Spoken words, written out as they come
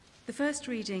The first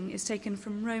reading is taken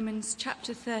from Romans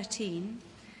chapter 13,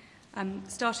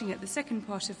 starting at the second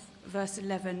part of verse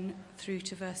 11 through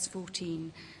to verse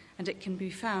 14, and it can be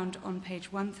found on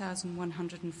page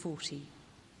 1140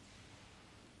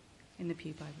 in the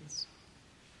Pew Bibles.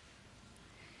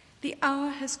 The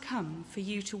hour has come for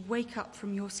you to wake up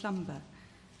from your slumber,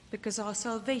 because our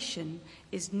salvation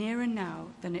is nearer now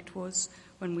than it was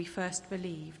when we first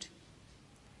believed.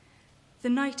 The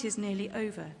night is nearly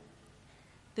over.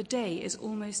 The day is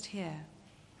almost here.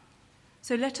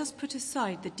 So let us put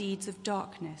aside the deeds of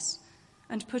darkness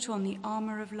and put on the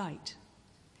armor of light.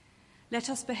 Let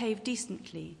us behave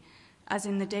decently, as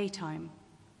in the daytime,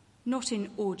 not in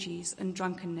orgies and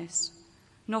drunkenness,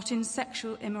 not in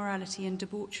sexual immorality and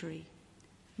debauchery,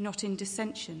 not in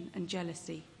dissension and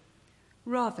jealousy.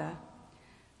 Rather,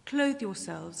 clothe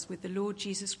yourselves with the Lord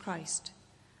Jesus Christ,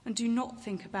 and do not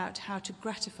think about how to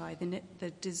gratify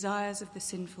the desires of the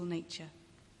sinful nature.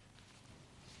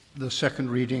 The second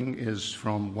reading is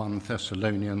from 1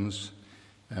 Thessalonians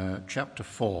chapter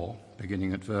 4,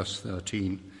 beginning at verse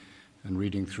 13 and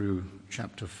reading through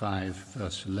chapter 5,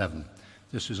 verse 11.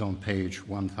 This is on page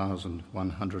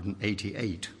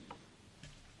 1188.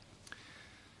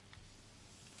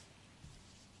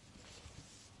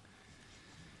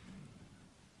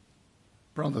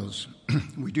 Brothers,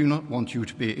 we do not want you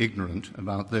to be ignorant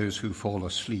about those who fall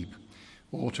asleep,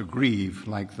 or to grieve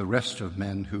like the rest of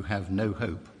men who have no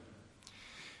hope.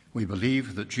 We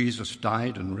believe that Jesus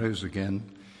died and rose again,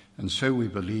 and so we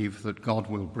believe that God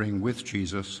will bring with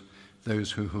Jesus those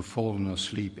who have fallen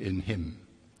asleep in him.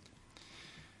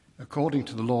 According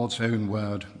to the Lord's own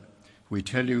word, we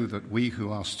tell you that we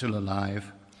who are still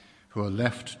alive, who are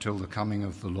left till the coming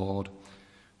of the Lord,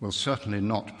 will certainly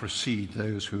not precede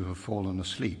those who have fallen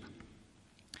asleep.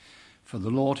 For the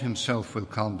Lord himself will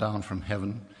come down from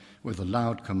heaven with a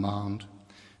loud command,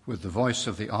 with the voice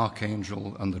of the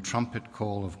archangel and the trumpet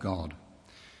call of God,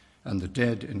 and the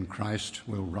dead in Christ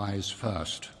will rise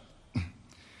first.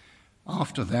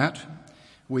 After that,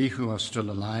 we who are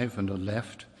still alive and are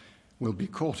left will be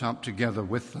caught up together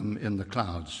with them in the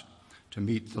clouds to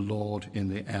meet the Lord in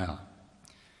the air.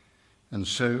 And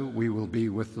so we will be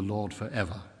with the Lord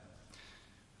forever.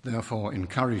 Therefore,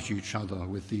 encourage each other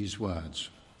with these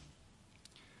words.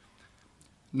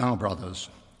 Now, brothers,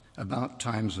 about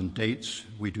times and dates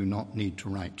we do not need to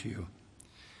write to you,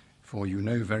 for you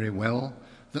know very well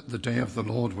that the day of the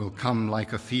Lord will come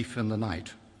like a thief in the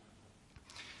night.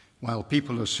 While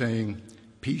people are saying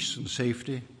peace and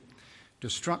safety,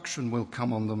 destruction will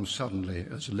come on them suddenly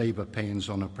as labor pains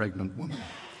on a pregnant woman,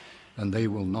 and they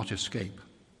will not escape.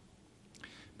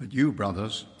 But you,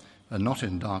 brothers, are not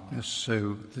in darkness,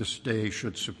 so this day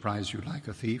should surprise you like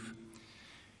a thief.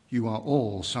 You are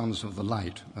all sons of the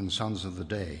light and sons of the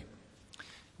day.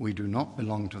 We do not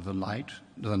belong to the night,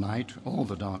 or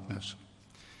the darkness.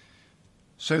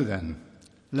 So then,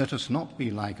 let us not be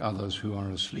like others who are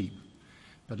asleep,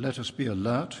 but let us be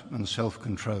alert and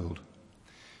self-controlled.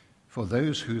 For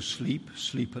those who sleep,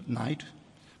 sleep at night,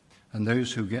 and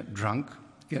those who get drunk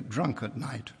at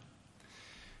night.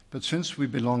 But since we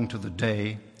belong to the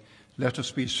day, let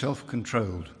us be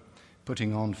self-controlled,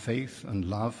 putting on faith and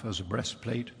love as a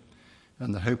breastplate,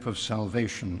 and the hope of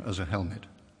salvation as a helmet.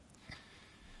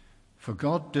 For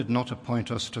God did not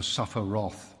appoint us to suffer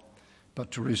wrath,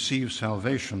 but to receive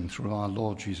salvation through our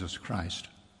Lord Jesus Christ.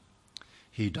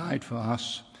 He died for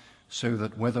us, so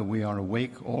that whether we are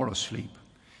awake or asleep,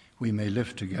 we may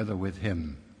live together with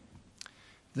him.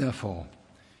 Therefore,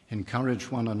 encourage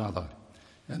one another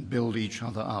and build each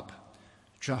other up,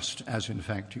 just as in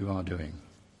fact you are doing.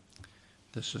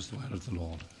 This is the word of the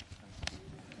Lord.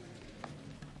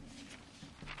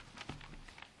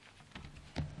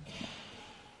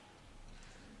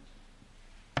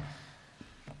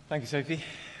 Thank you, Sophie.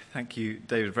 Thank you,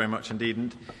 David, very much indeed.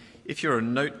 And if you're a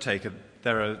note taker,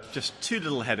 there are just two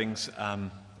little headings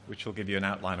which will give you an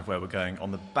outline of where we're going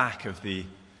on the back of the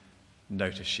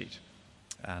notice sheet.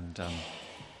 And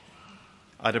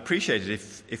I'd appreciate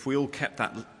it if we all kept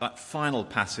that final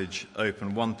passage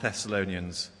open, 1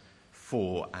 Thessalonians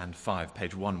 4 and 5,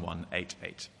 page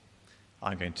 1188.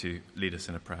 I'm going to lead us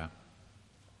in a prayer.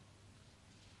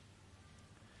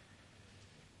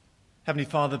 Heavenly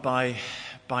Father, by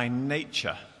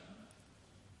nature,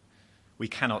 we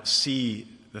cannot see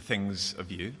the things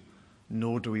of you,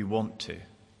 nor do we want to.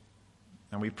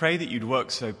 And we pray that you'd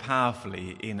work so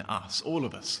powerfully in us, all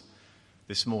of us,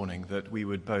 this morning, that we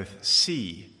would both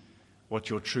see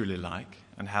what you're truly like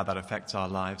and how that affects our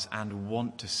lives, and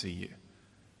want to see you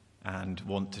and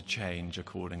want to change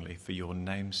accordingly for your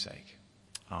name's sake.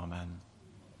 Amen.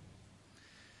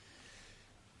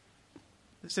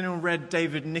 Has anyone read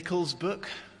David Nichols' book,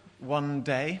 One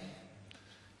Day.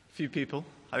 A few people.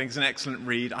 I think it's an excellent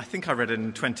read. I think I read it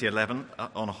in 2011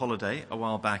 on a holiday a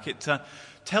while back. It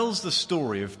tells the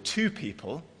story of two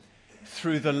people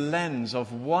through the lens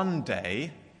of one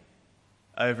day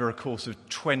over a course of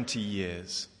 20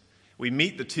 years. We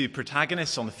meet the two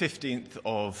protagonists on the 15th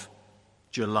of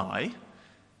July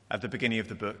at the beginning of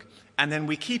the book, and then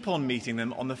we keep on meeting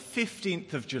them on the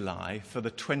 15th of July for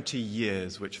the 20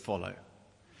 years which follow.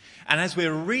 And as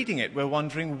we're reading it, we're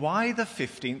wondering, why the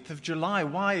 15th of July?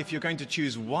 Why, if you're going to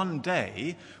choose one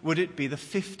day, would it be the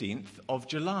 15th of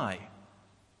July?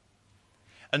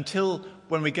 Until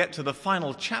when we get to the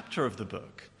final chapter of the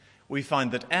book, we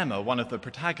find that Emma, one of the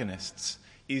protagonists,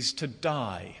 is to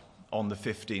die on the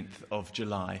 15th of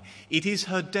July. It is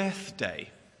her death day.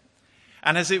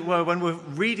 And as it were, when we're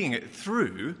reading it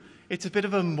through, it's a bit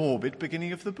of a morbid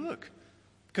beginning of the book,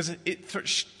 because it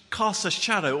casts a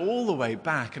shadow all the way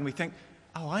back, and we think,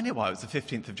 oh, I know why it was the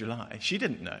 15th of July. She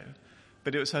didn't know,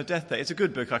 but it was her death day. It's a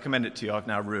good book. I commend it to you. I've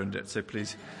now ruined it, so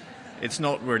please, it's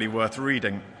not really worth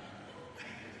reading.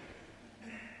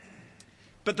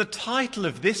 But the title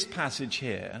of this passage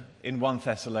here in 1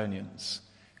 Thessalonians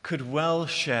could well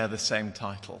share the same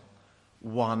title,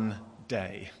 One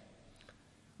Day.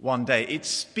 One day. It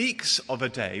speaks of a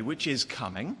day which is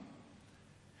coming,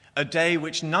 a day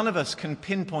which none of us can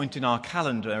pinpoint in our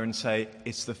calendar and say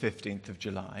it's the 15th of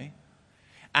July,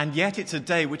 and yet it's a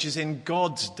day which is in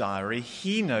God's diary.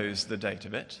 He knows the date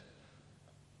of it,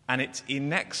 and it's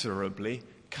inexorably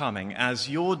coming. As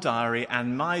your diary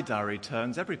and my diary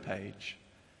turns every page,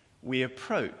 we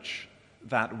approach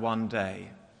that one day.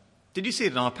 Did you see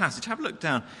it in our passage? Have a look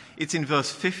down. It's in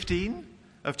verse 15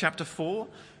 of chapter 4,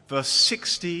 verse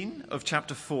 16 of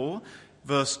chapter 4,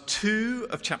 verse 2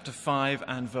 of chapter 5,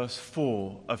 and verse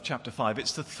 4 of chapter 5.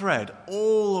 It's the thread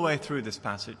all the way through this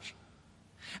passage.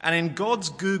 And in God's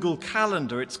Google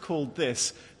Calendar, it's called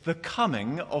this, the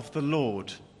coming of the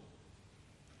Lord.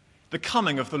 The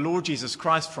coming of the Lord Jesus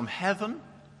Christ from heaven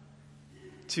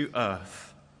to earth.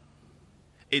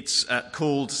 It's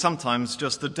called sometimes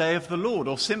just the day of the Lord,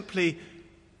 or simply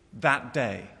that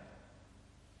day.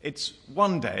 It's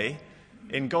one day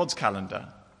in God's calendar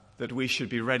that we should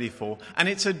be ready for. And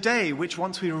it's a day which,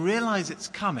 once we realize it's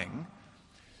coming,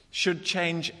 should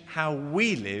change how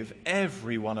we live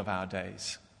every one of our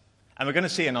days. And we're going to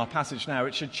see in our passage now,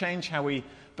 it should change how we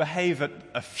behave at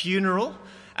a funeral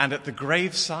and at the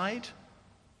graveside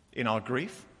in our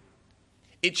grief.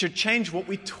 It should change what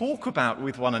we talk about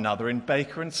with one another in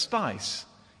Baker and Spice,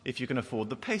 if you can afford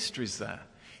the pastries there.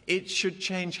 It should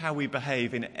change how we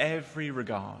behave in every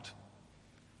regard.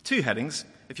 Two headings,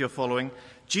 if you're following.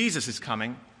 Jesus is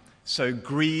coming, so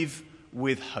grieve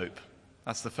with hope.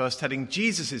 That's the first heading.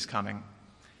 Jesus is coming,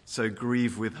 so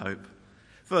grieve with hope.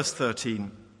 Verse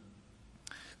 13.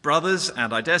 Brothers,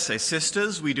 and I dare say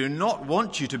sisters, we do not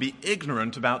want you to be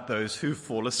ignorant about those who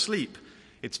fall asleep.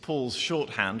 It's Paul's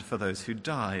shorthand for those who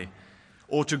die,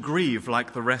 or to grieve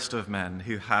like the rest of men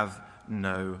who have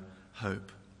no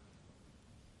hope.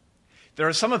 There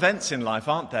are some events in life,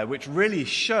 aren't there, which really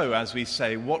show, as we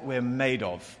say, what we're made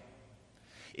of.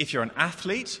 If you're an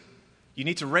athlete, you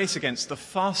need to race against the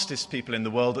fastest people in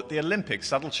the world at the Olympics.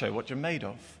 That'll show what you're made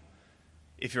of.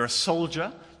 If you're a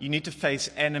soldier, you need to face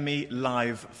enemy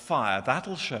live fire.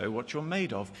 That'll show what you're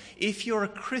made of. If you're a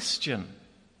Christian,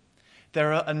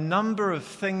 there are a number of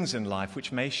things in life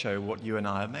which may show what you and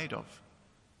I are made of.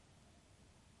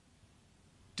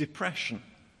 Depression,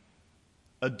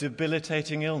 a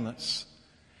debilitating illness,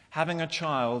 having a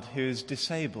child who is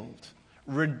disabled,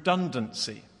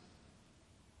 redundancy,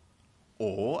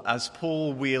 or, as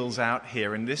Paul wheels out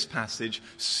here in this passage,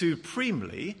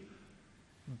 supremely,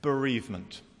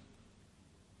 bereavement.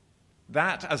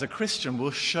 That, as a Christian,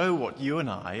 will show what you and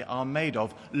I are made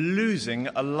of, losing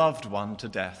a loved one to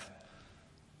death.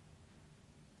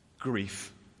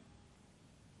 Grief.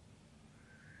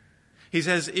 He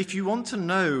says, if you want to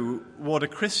know what a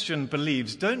Christian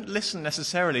believes, don't listen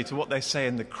necessarily to what they say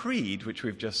in the creed, which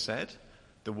we've just said.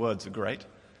 The words are great.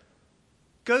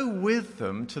 Go with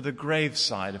them to the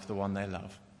graveside of the one they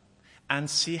love and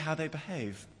see how they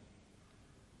behave.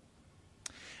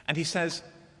 And he says,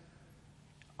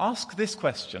 ask this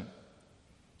question: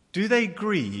 do they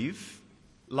grieve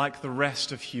like the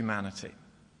rest of humanity?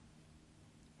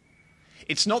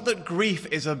 It's not that grief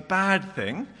is a bad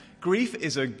thing. Grief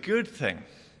is a good thing.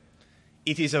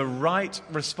 It is a right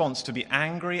response to be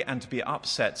angry and to be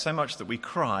upset, so much that we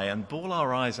cry and bawl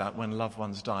our eyes out when loved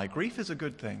ones die. Grief is a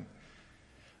good thing.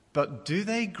 But do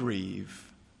they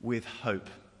grieve with hope?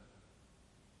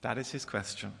 That is his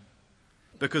question.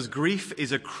 Because grief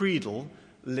is a creedal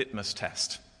litmus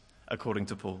test, according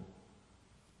to Paul.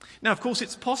 Now, of course,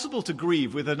 it's possible to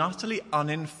grieve with an utterly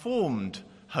uninformed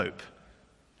hope,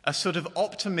 a sort of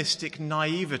optimistic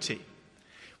naivety,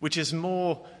 which is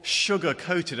more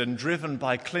sugar-coated and driven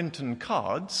by Clinton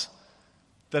cards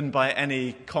than by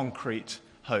any concrete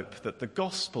hope that the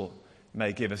gospel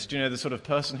may give us. Do you know the sort of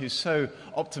person who's so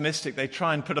optimistic they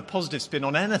try and put a positive spin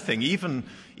on anything, even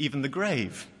the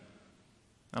grave?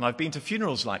 And I've been to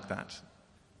funerals like that,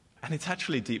 and it's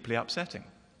actually deeply upsetting.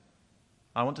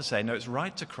 I want to say, no, it's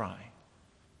right to cry.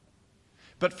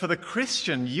 But for the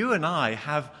Christian, you and I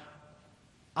have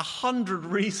 100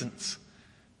 reasons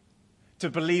to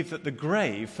believe that the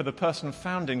grave for the person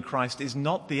found in Christ is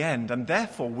not the end, and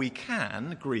therefore we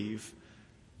can grieve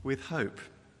with hope.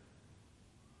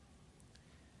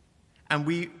 And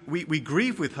we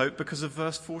grieve with hope because of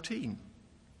verse 14.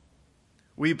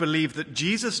 We believe that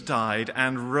Jesus died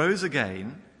and rose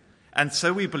again, and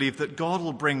so we believe that God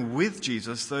will bring with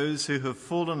Jesus those who have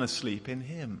fallen asleep in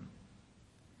him.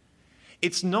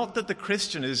 It's not that the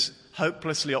Christian is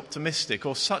hopelessly optimistic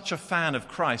or such a fan of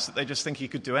Christ that they just think he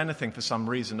could do anything for some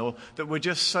reason, or that we're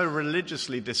just so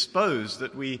religiously disposed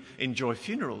that we enjoy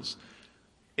funerals.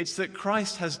 It's that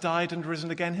Christ has died and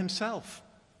risen again himself.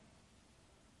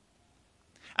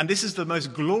 And this is the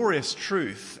most glorious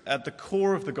truth at the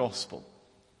core of the gospel.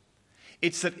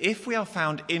 It's that if we are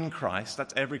found in Christ,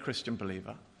 that's every Christian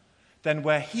believer, then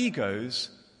where he goes,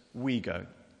 we go.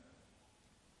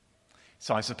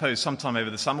 So I suppose sometime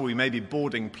over the summer we may be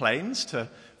boarding planes to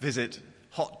visit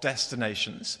hot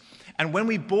destinations. And when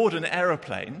we board an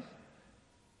aeroplane,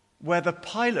 where the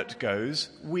pilot goes,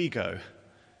 we go.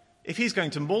 If he's going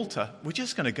to Malta, we're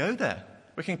just going to go there.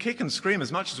 We can kick and scream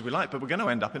as much as we like, but we're going to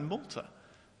end up in Malta.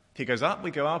 If he goes up, we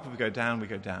go up. If we go down, we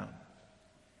go down.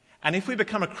 And if we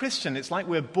become a Christian, it's like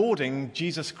we're boarding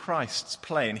Jesus Christ's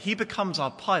plane. He becomes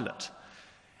our pilot.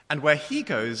 And where he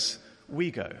goes, we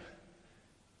go.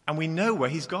 And we know where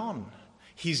he's gone.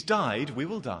 He's died, we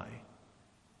will die.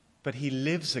 But he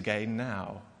lives again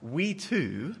now. We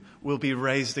too will be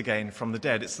raised again from the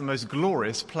dead. It's the most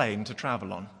glorious plane to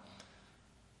travel on.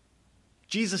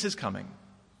 Jesus is coming,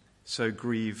 so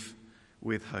grieve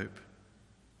with hope.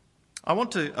 I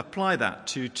want to apply that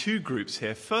to two groups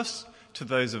here. First, to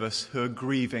those of us who are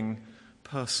grieving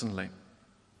personally.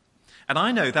 And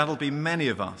I know that'll be many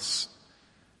of us.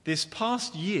 This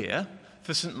past year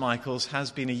for St. Michael's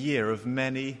has been a year of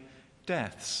many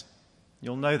deaths.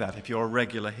 You'll know that if you're a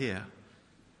regular here.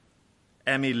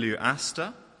 Emmylou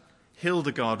Astor,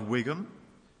 Hildegard Wigham,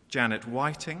 Janet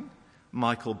Whiting,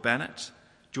 Michael Bennett,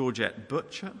 Georgette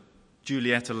Butcher,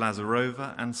 Julieta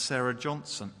Lazarova, and Sarah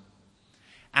Johnson.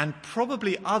 And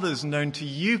probably others known to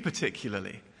you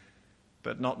particularly,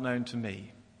 but not known to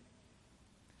me.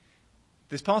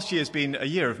 This past year has been a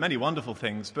year of many wonderful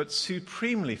things, but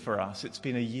supremely for us, it's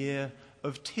been a year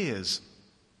of tears.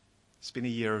 It's been a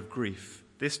year of grief.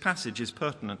 This passage is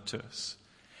pertinent to us.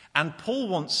 And Paul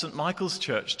wants St. Michael's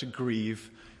Church to grieve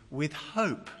with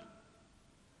hope.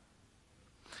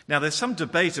 Now, there's some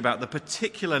debate about the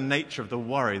particular nature of the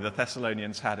worry the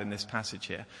Thessalonians had in this passage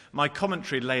here. My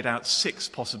commentary laid out 6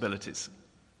 possibilities.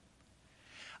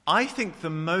 I think the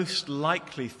most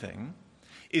likely thing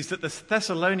is that the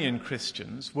Thessalonian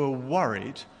Christians were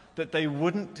worried that they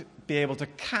wouldn't be able to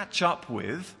catch up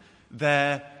with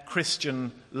their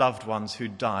Christian loved ones who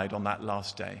died on that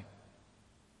last day.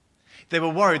 They were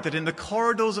worried that in the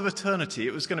corridors of eternity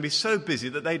it was going to be so busy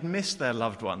that they'd miss their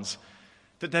loved ones,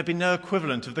 that there'd be no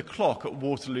equivalent of the clock at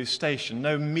Waterloo Station,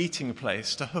 no meeting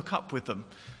place to hook up with them,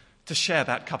 to share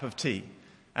that cup of tea,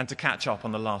 and to catch up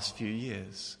on the last few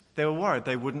years. They were worried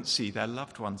they wouldn't see their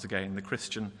loved ones again, the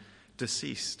Christian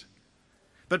deceased.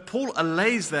 But Paul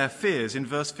allays their fears in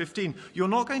verse 15. You're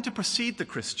not going to precede the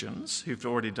Christians who've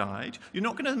already died. You're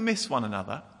not going to miss one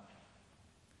another.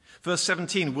 Verse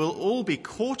 17, we'll all be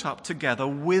caught up together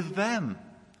with them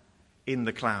in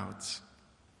the clouds.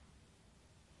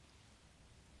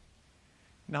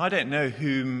 Now, I don't know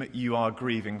whom you are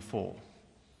grieving for.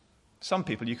 Some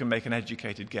people you can make an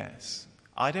educated guess.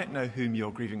 I don't know whom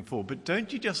you're grieving for, but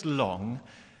don't you just long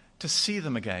to see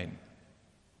them again?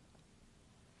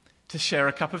 To share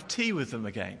a cup of tea with them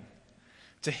again?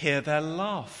 To hear their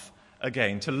laugh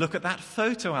again? To look at that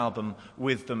photo album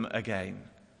with them again?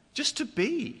 Just to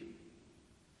be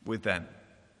with them,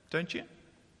 don't you?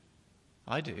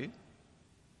 I do.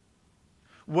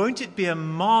 Won't it be a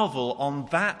marvel on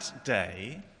that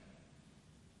day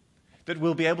that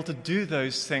we'll be able to do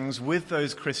those things with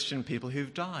those Christian people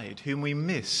who've died, whom we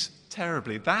miss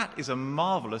terribly? That is a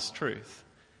marvelous truth.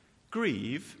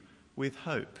 Grieve with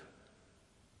hope.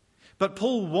 But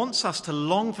Paul wants us to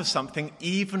long for something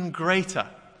even greater.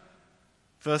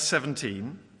 Verse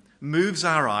 17, moves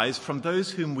our eyes from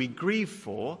those whom we grieve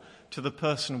for to the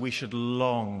person we should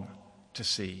long to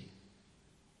see.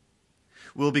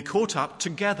 We'll be caught up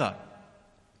together.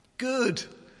 Good.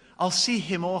 I'll see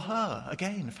him or her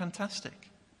again. Fantastic.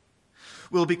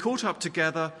 We'll be caught up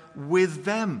together with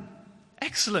them.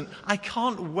 Excellent. I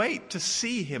can't wait to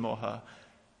see him or her.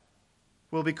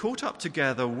 We'll be caught up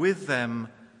together with them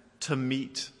to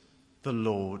meet the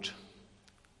Lord.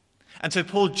 And so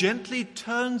Paul gently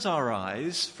turns our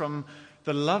eyes from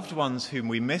the loved ones whom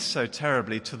we miss so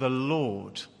terribly to the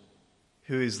Lord,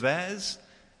 who is theirs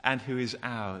and who is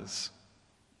ours.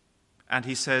 And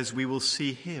he says we will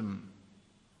see him.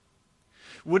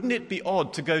 Wouldn't it be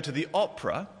odd to go to the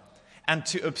opera and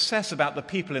to obsess about the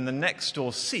people in the next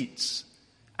door seats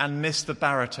and miss the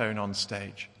baritone on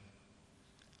stage?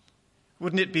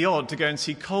 Wouldn't it be odd to go and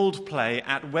see Coldplay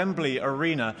at Wembley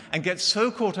Arena and get so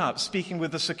caught up speaking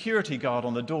with the security guard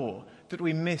on the door that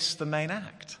we miss the main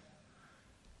act?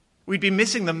 We'd be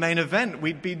missing the main event.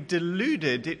 We'd be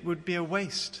deluded. It would be a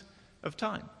waste of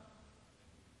time.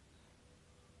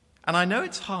 And I know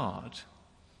it's hard.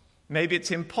 Maybe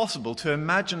it's impossible to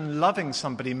imagine loving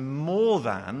somebody more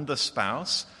than the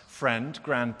spouse, friend,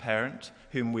 grandparent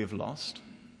whom we've lost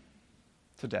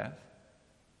to death.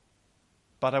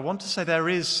 But I want to say there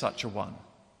is such a one,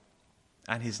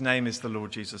 and his name is the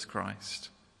Lord Jesus Christ.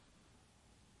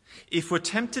 If we're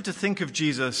tempted to think of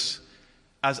Jesus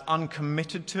as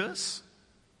uncommitted to us,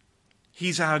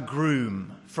 he's our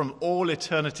groom from all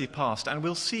eternity past, and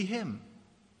we'll see him.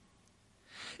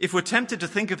 If we're tempted to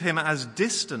think of him as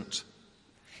distant,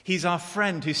 he's our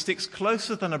friend who sticks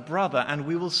closer than a brother, and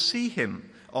we will see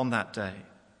him on that day.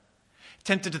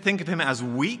 Tempted to think of him as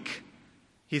weak,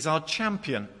 he's our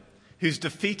champion who's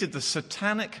defeated the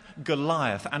satanic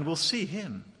Goliath, and we'll see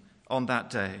him on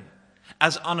that day.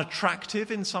 As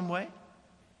unattractive in some way,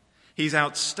 he's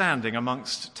outstanding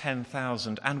amongst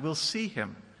 10,000, and we'll see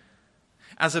him.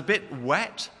 As a bit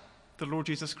wet, the Lord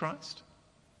Jesus Christ?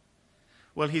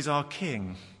 Well, he's our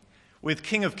King, with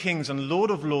King of Kings and Lord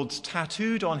of Lords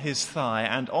tattooed on his thigh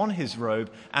and on his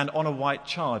robe and on a white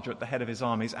charger at the head of his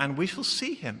armies, and we shall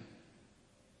see him.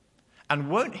 And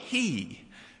won't he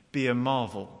be a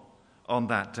marvel on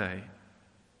that day?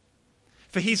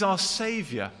 For he's our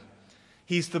Saviour.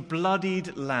 He's the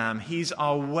bloodied lamb. He's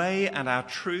our way and our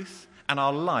truth and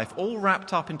our life, all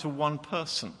wrapped up into one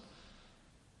person.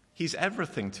 He's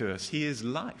everything to us. He is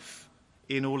life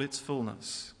in all its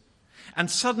fullness. And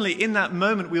suddenly, in that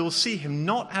moment, we will see him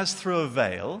not as through a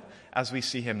veil, as we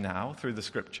see him now through the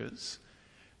Scriptures,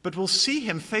 but we'll see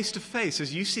him face to face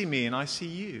as you see me and I see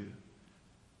you.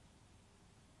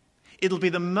 It'll be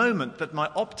the moment that my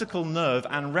optical nerve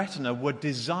and retina were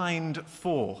designed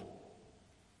for,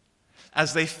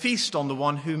 as they feast on the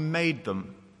one who made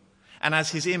them, and as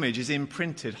his image is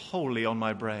imprinted wholly on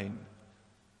my brain.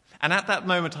 And at that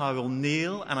moment I will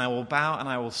kneel and I will bow and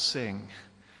I will sing,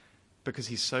 because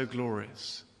he's so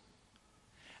glorious.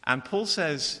 And Paul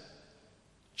says,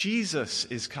 Jesus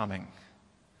is coming,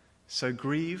 so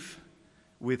grieve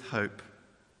with hope.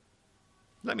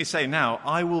 Let me say now,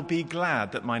 I will be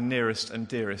glad that my nearest and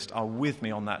dearest are with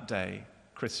me on that day,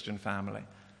 Christian family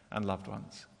and loved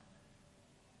ones.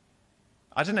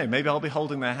 I don't know, maybe I'll be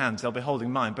holding their hands, they'll be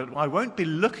holding mine, but I won't be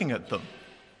looking at them.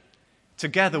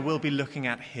 Together we'll be looking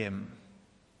at him,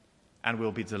 and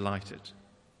we'll be delighted.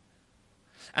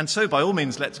 And so, by all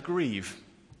means, let's grieve.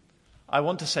 I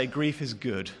want to say grief is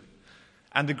good.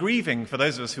 And the grieving, for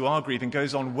those of us who are grieving,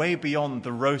 goes on way beyond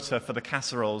the rota for the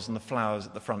casseroles and the flowers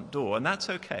at the front door, and that's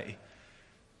okay.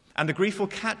 And the grief will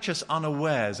catch us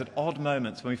unawares at odd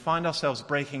moments when we find ourselves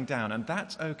breaking down, and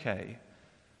that's okay.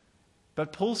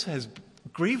 But Paul says,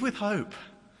 grieve with hope.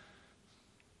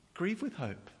 Grieve with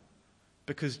hope,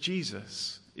 because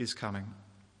Jesus is coming.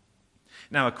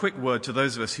 Now, a quick word to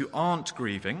those of us who aren't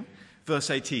grieving.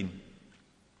 Verse 18,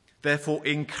 therefore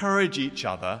encourage each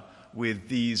other with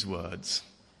these words.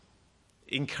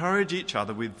 Encourage each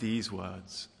other with these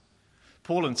words.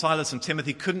 Paul and Silas and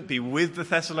Timothy couldn't be with the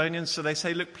Thessalonians, so they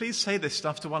say, look, please say this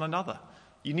stuff to one another.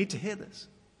 You need to hear this.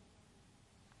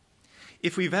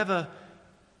 If we've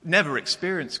never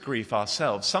experienced grief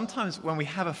ourselves, sometimes when we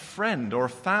have a friend or a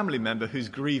family member who's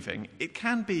grieving, it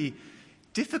can be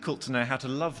difficult to know how to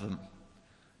love them.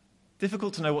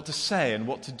 Difficult to know what to say and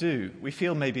what to do. We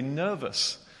feel maybe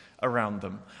nervous around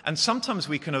them. And sometimes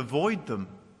we can avoid them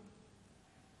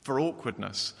for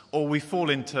awkwardness, or we fall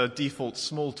into default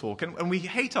small talk, and we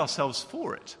hate ourselves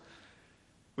for it.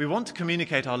 We want to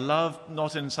communicate our love,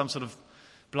 not in some sort of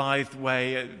blithe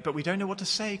way, but we don't know what to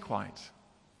say quite.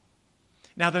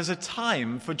 Now, there's a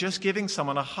time for just giving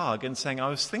someone a hug and saying, I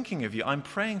was thinking of you, I'm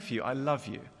praying for you, I love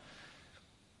you.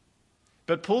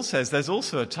 But Paul says there's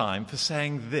also a time for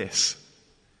saying this.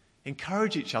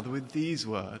 Encourage each other with these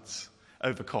words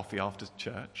over coffee after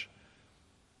church.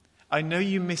 I know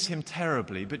you miss him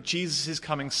terribly, but Jesus is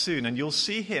coming soon, and you'll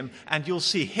see him, and you'll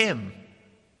see him,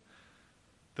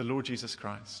 the Lord Jesus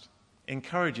Christ.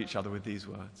 Encourage each other with these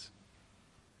words.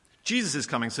 Jesus is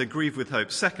coming, so grieve with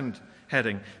hope. Second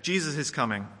heading, Jesus is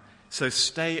coming, so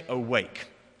stay awake.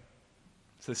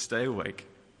 So stay awake.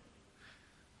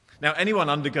 Now, anyone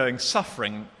undergoing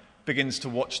suffering begins to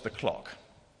watch the clock.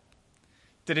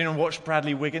 Did anyone watch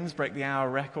Bradley Wiggins break the hour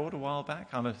record a while back?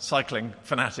 I'm a cycling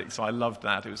fanatic, so I loved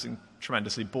that. It was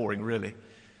tremendously boring, really.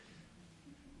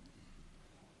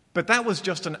 But that was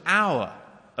just an hour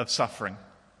of suffering.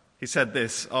 He said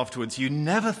this afterwards, you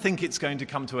never think it's going to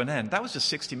come to an end. That was just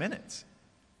 60 minutes.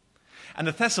 And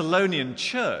the Thessalonian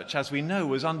church, as we know,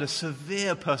 was under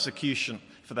severe persecution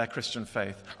for their Christian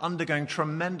faith, undergoing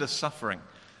tremendous suffering.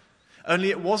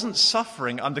 Only it wasn't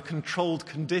suffering under controlled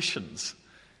conditions.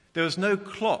 There was no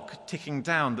clock ticking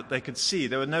down that they could see.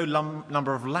 There were no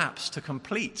number of laps to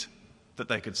complete that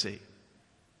they could see.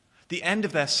 The end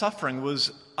of their suffering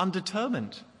was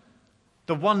undetermined.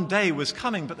 The one day was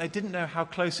coming, but they didn't know how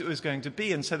close it was going to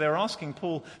be. And so they were asking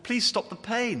Paul, please stop the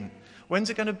pain.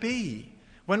 When's it going to be?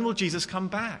 When will Jesus come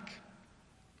back?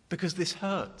 Because this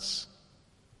hurts.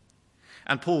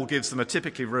 And Paul gives them a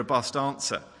typically robust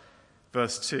answer.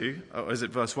 Verse 2, or is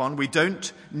it verse 1? We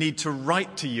don't need to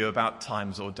write to you about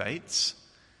times or dates,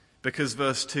 because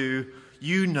verse 2,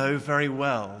 you know very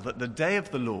well that the day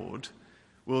of the Lord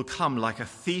will come like a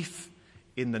thief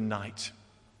in the night.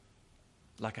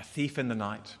 Like a thief in the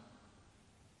night.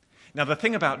 Now, the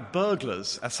thing about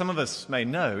burglars, as some of us may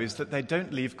know, is that they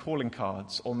don't leave calling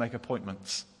cards or make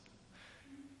appointments.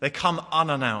 They come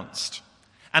unannounced.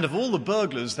 And of all the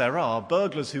burglars there are,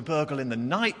 burglars who burgle in the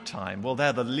night time, well,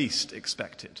 they're the least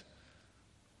expected.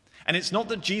 And it's not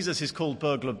that Jesus is called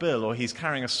Burglar Bill or he's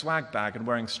carrying a swag bag and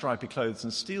wearing stripy clothes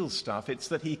and steals stuff. It's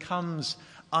that he comes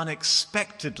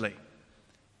unexpectedly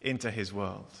into his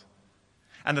world.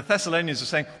 And the Thessalonians are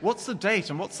saying, what's the date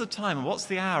and what's the time and what's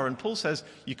the hour? And Paul says,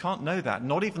 you can't know that.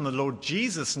 Not even the Lord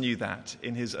Jesus knew that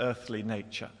in his earthly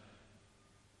nature.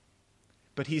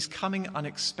 But he's coming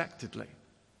unexpectedly,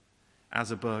 as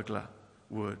a burglar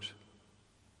would.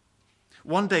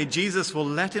 One day Jesus will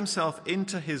let himself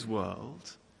into his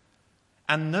world,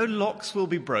 and no locks will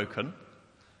be broken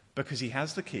because he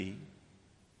has the key.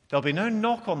 There'll be no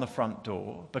knock on the front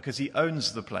door because he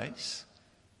owns the place,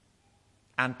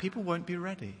 and people won't be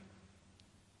ready.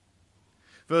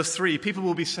 Verse 3, people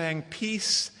will be saying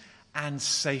peace and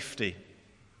safety,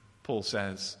 Paul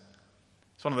says.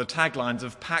 It's one of the taglines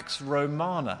of Pax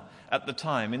Romana at the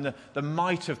time, in the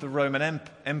might of the Roman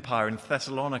Empire in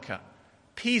Thessalonica.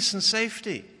 Peace and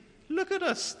safety. Look at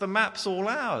us, the map's all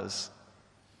ours.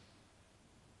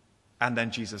 And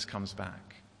then Jesus comes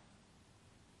back.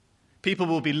 People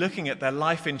will be looking at their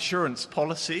life insurance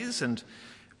policies and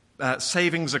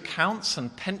savings accounts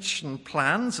and pension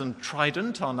plans and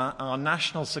Trident on our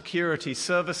national security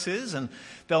services, and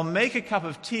they'll make a cup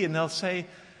of tea and they'll say,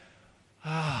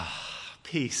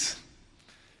 peace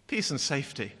and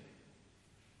safety.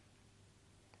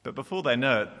 But before they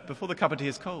know it, before the cup of tea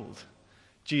is cold,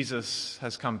 Jesus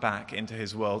has come back into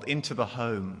his world, into the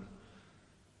home.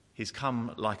 He's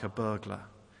come like a burglar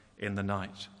in the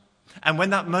night. And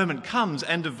when that moment comes,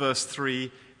 end of verse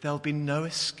 3, there'll be no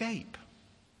escape.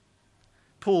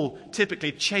 Paul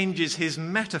typically changes his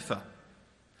metaphor.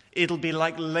 It'll be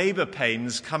like labor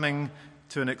pains coming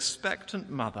to an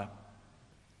expectant mother.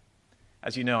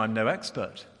 As you know, I'm no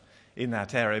expert in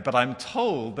that area, but I'm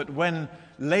told that when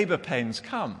labor pains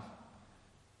come,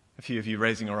 a few of you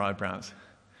raising your eyebrows,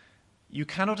 you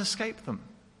cannot escape them.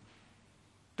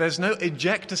 There's no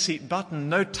ejector seat button,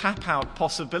 no tap-out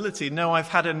possibility. No, I've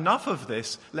had enough of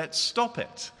this, let's stop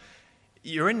it.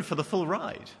 You're in for the full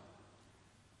ride.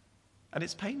 And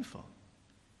it's painful.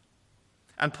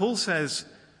 And Paul says,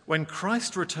 when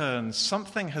Christ returns,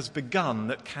 something has begun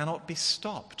that cannot be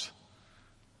stopped.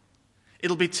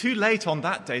 It'll be too late on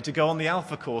that day to go on the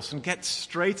Alpha course and get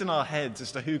straight in our heads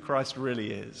as to who Christ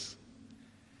really is.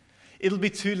 It'll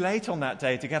be too late on that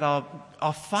day to get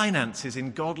our finances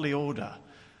in godly order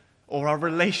or our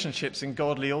relationships in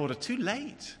godly order. Too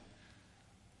late.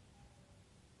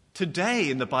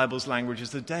 Today, in the Bible's language, is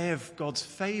the day of God's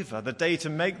favor, the day to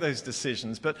make those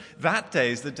decisions. But that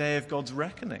day is the day of God's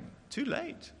reckoning. Too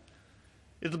late.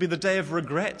 It'll be the day of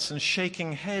regrets and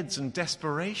shaking heads and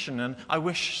desperation, and I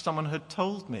wish someone had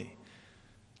told me.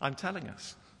 I'm telling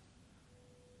us.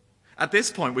 At this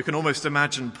point, we can almost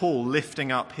imagine Paul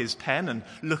lifting up his pen and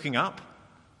looking up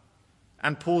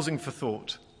and pausing for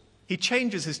thought. He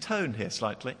changes his tone here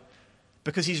slightly.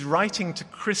 because he's writing to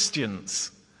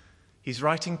Christians. He's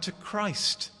writing to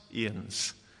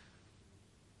Christians.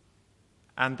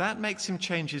 And that makes him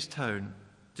change his tone.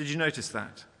 Did you notice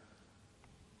that?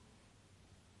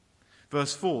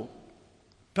 Verse 4.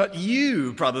 But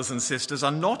you, brothers and sisters,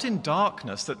 are not in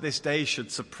darkness that this day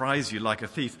should surprise you like a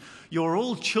thief. You're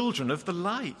all children of the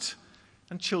light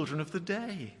and children of the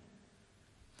day.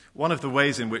 One of the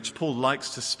ways in which Paul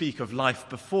likes to speak of life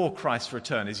before Christ's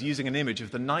return is using an image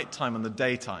of the nighttime and the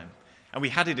daytime. And we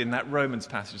had it in that Romans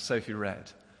passage Sophie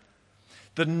read.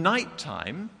 The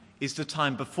nighttime is the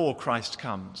time before Christ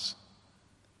comes.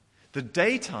 The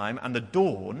daytime and the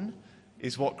dawn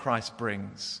is what Christ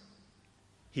brings.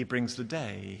 He brings the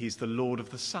day. He's the Lord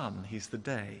of the sun. He's the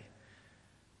day.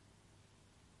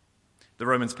 The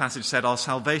Romans passage said, our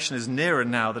salvation is nearer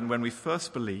now than when we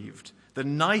first believed. The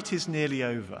night is nearly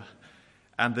over,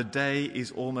 and the day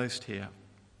is almost here.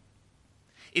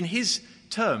 In his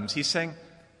terms, he's saying,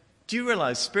 do you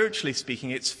realize, spiritually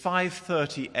speaking, it's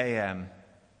 5:30 a.m.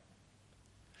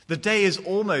 The day is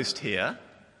almost here.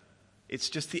 It's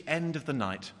just the end of the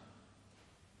night.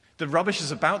 The rubbish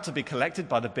is about to be collected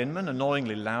by the binman,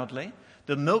 annoyingly loudly.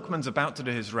 The milkman's about to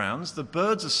do his rounds. The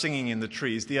birds are singing in the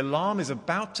trees. The alarm is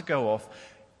about to go off.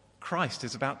 Christ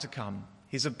is about to come.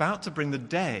 He's about to bring the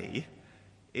day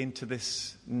into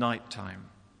this nighttime.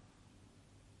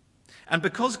 And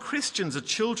because Christians are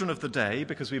children of the day,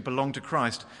 because we belong to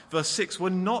Christ, verse 6, we're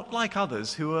not like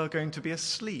others who are going to be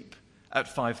asleep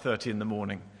at 5:30 in the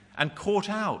morning and caught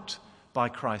out by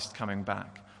Christ coming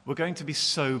back. We're going to be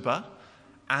sober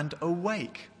and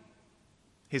awake.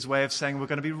 His way of saying we're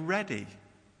going to be ready.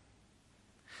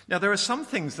 Now, there are some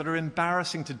things that are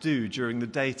embarrassing to do during the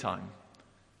daytime,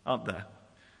 aren't there?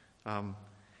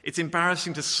 It's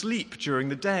embarrassing to sleep during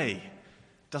the day.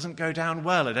 Doesn't go down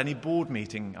well at any board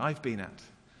meeting I've been at.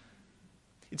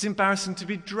 It's embarrassing to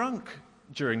be drunk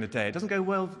during the day. It doesn't go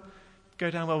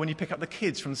down well when you pick up the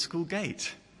kids from the school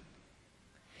gate.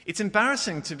 It's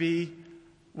embarrassing to be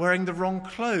wearing the wrong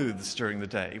clothes during the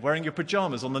day, wearing your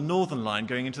pajamas on the Northern Line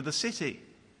going into the city.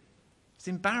 It's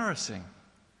embarrassing.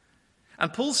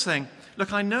 And Paul's saying,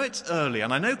 look, I know it's early,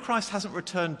 and I know Christ hasn't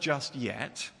returned just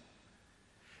yet,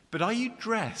 but are you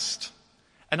dressed?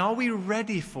 And are we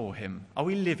ready for him? Are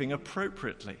we living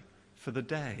appropriately for the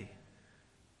day?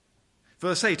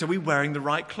 Verse 8, are we wearing the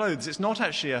right clothes? It's not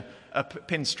actually a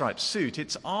pinstripe suit,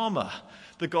 it's armor,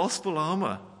 the gospel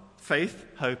armor, faith,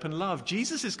 hope, and love.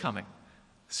 Jesus is coming.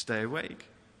 Stay awake.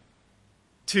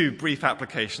 2 brief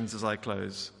applications as I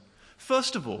close.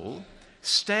 First of all,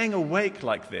 staying awake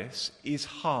like this is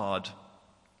hard.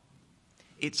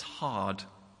 It's hard.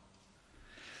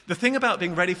 The thing about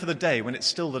being ready for the day when it's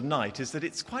still the night is that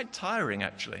it's quite tiring,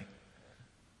 actually.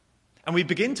 And we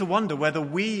begin to wonder whether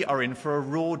we are in for a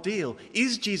raw deal.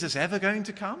 Is Jesus ever going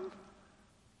to come?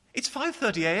 It's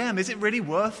 5:30 a.m. Is it really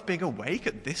worth being awake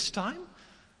at this time?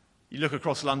 You look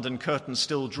across London, curtains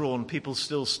still drawn, people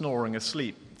still snoring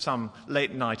asleep, some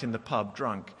late night in the pub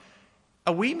drunk.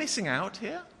 Are we missing out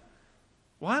here?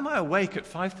 Why am I awake at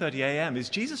 5:30 a.m.? Is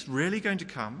Jesus really going to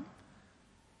come?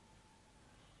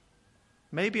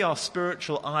 Maybe our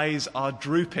spiritual eyes are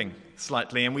drooping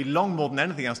slightly and we long more than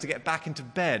anything else to get back into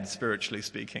bed, spiritually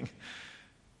speaking.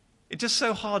 It's just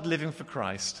so hard living for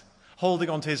Christ, holding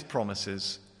on to his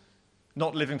promises,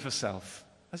 not living for self.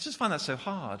 I just find that so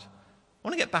hard. I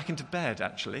want to get back into bed,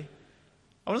 actually.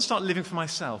 I want to start living for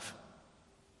myself.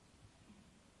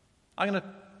 I'm going to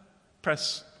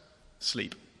press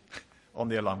sleep on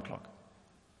the alarm clock.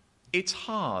 It's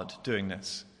hard doing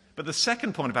this. But the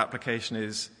second point of application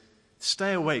is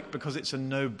stay awake because it's a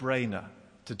no-brainer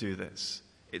to do this.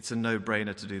 It's a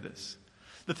no-brainer to do this.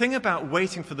 The thing about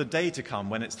waiting for the day to come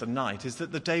when it's the night is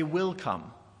that the day will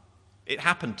come. It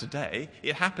happened today.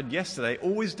 It happened yesterday.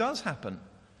 Always does happen.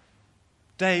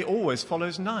 Day always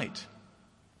follows night.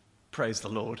 Praise the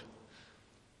Lord.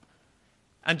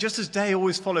 And just as day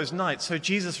always follows night, so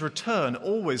Jesus' return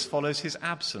always follows his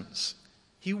absence.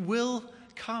 He will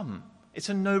come. It's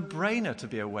a no-brainer to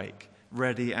be awake,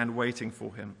 ready and waiting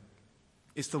for him.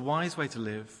 It's the wise way to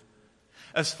live.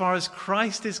 As far as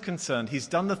Christ is concerned, he's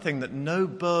done the thing that no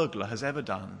burglar has ever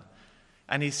done.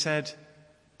 And he said,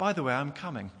 by the way, I'm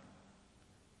coming.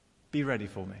 Be ready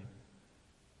for me.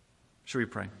 Shall we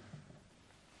pray?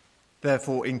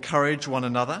 Therefore, encourage one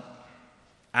another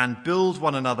and build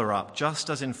one another up, just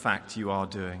as in fact you are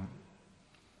doing.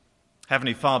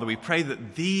 Heavenly Father, we pray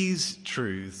that these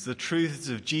truths, the truths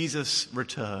of Jesus'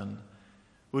 return,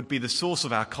 would be the source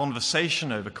of our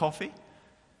conversation over coffee,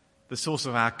 the source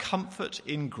of our comfort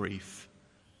in grief,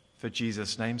 for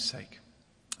Jesus' name's sake.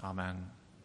 Amen.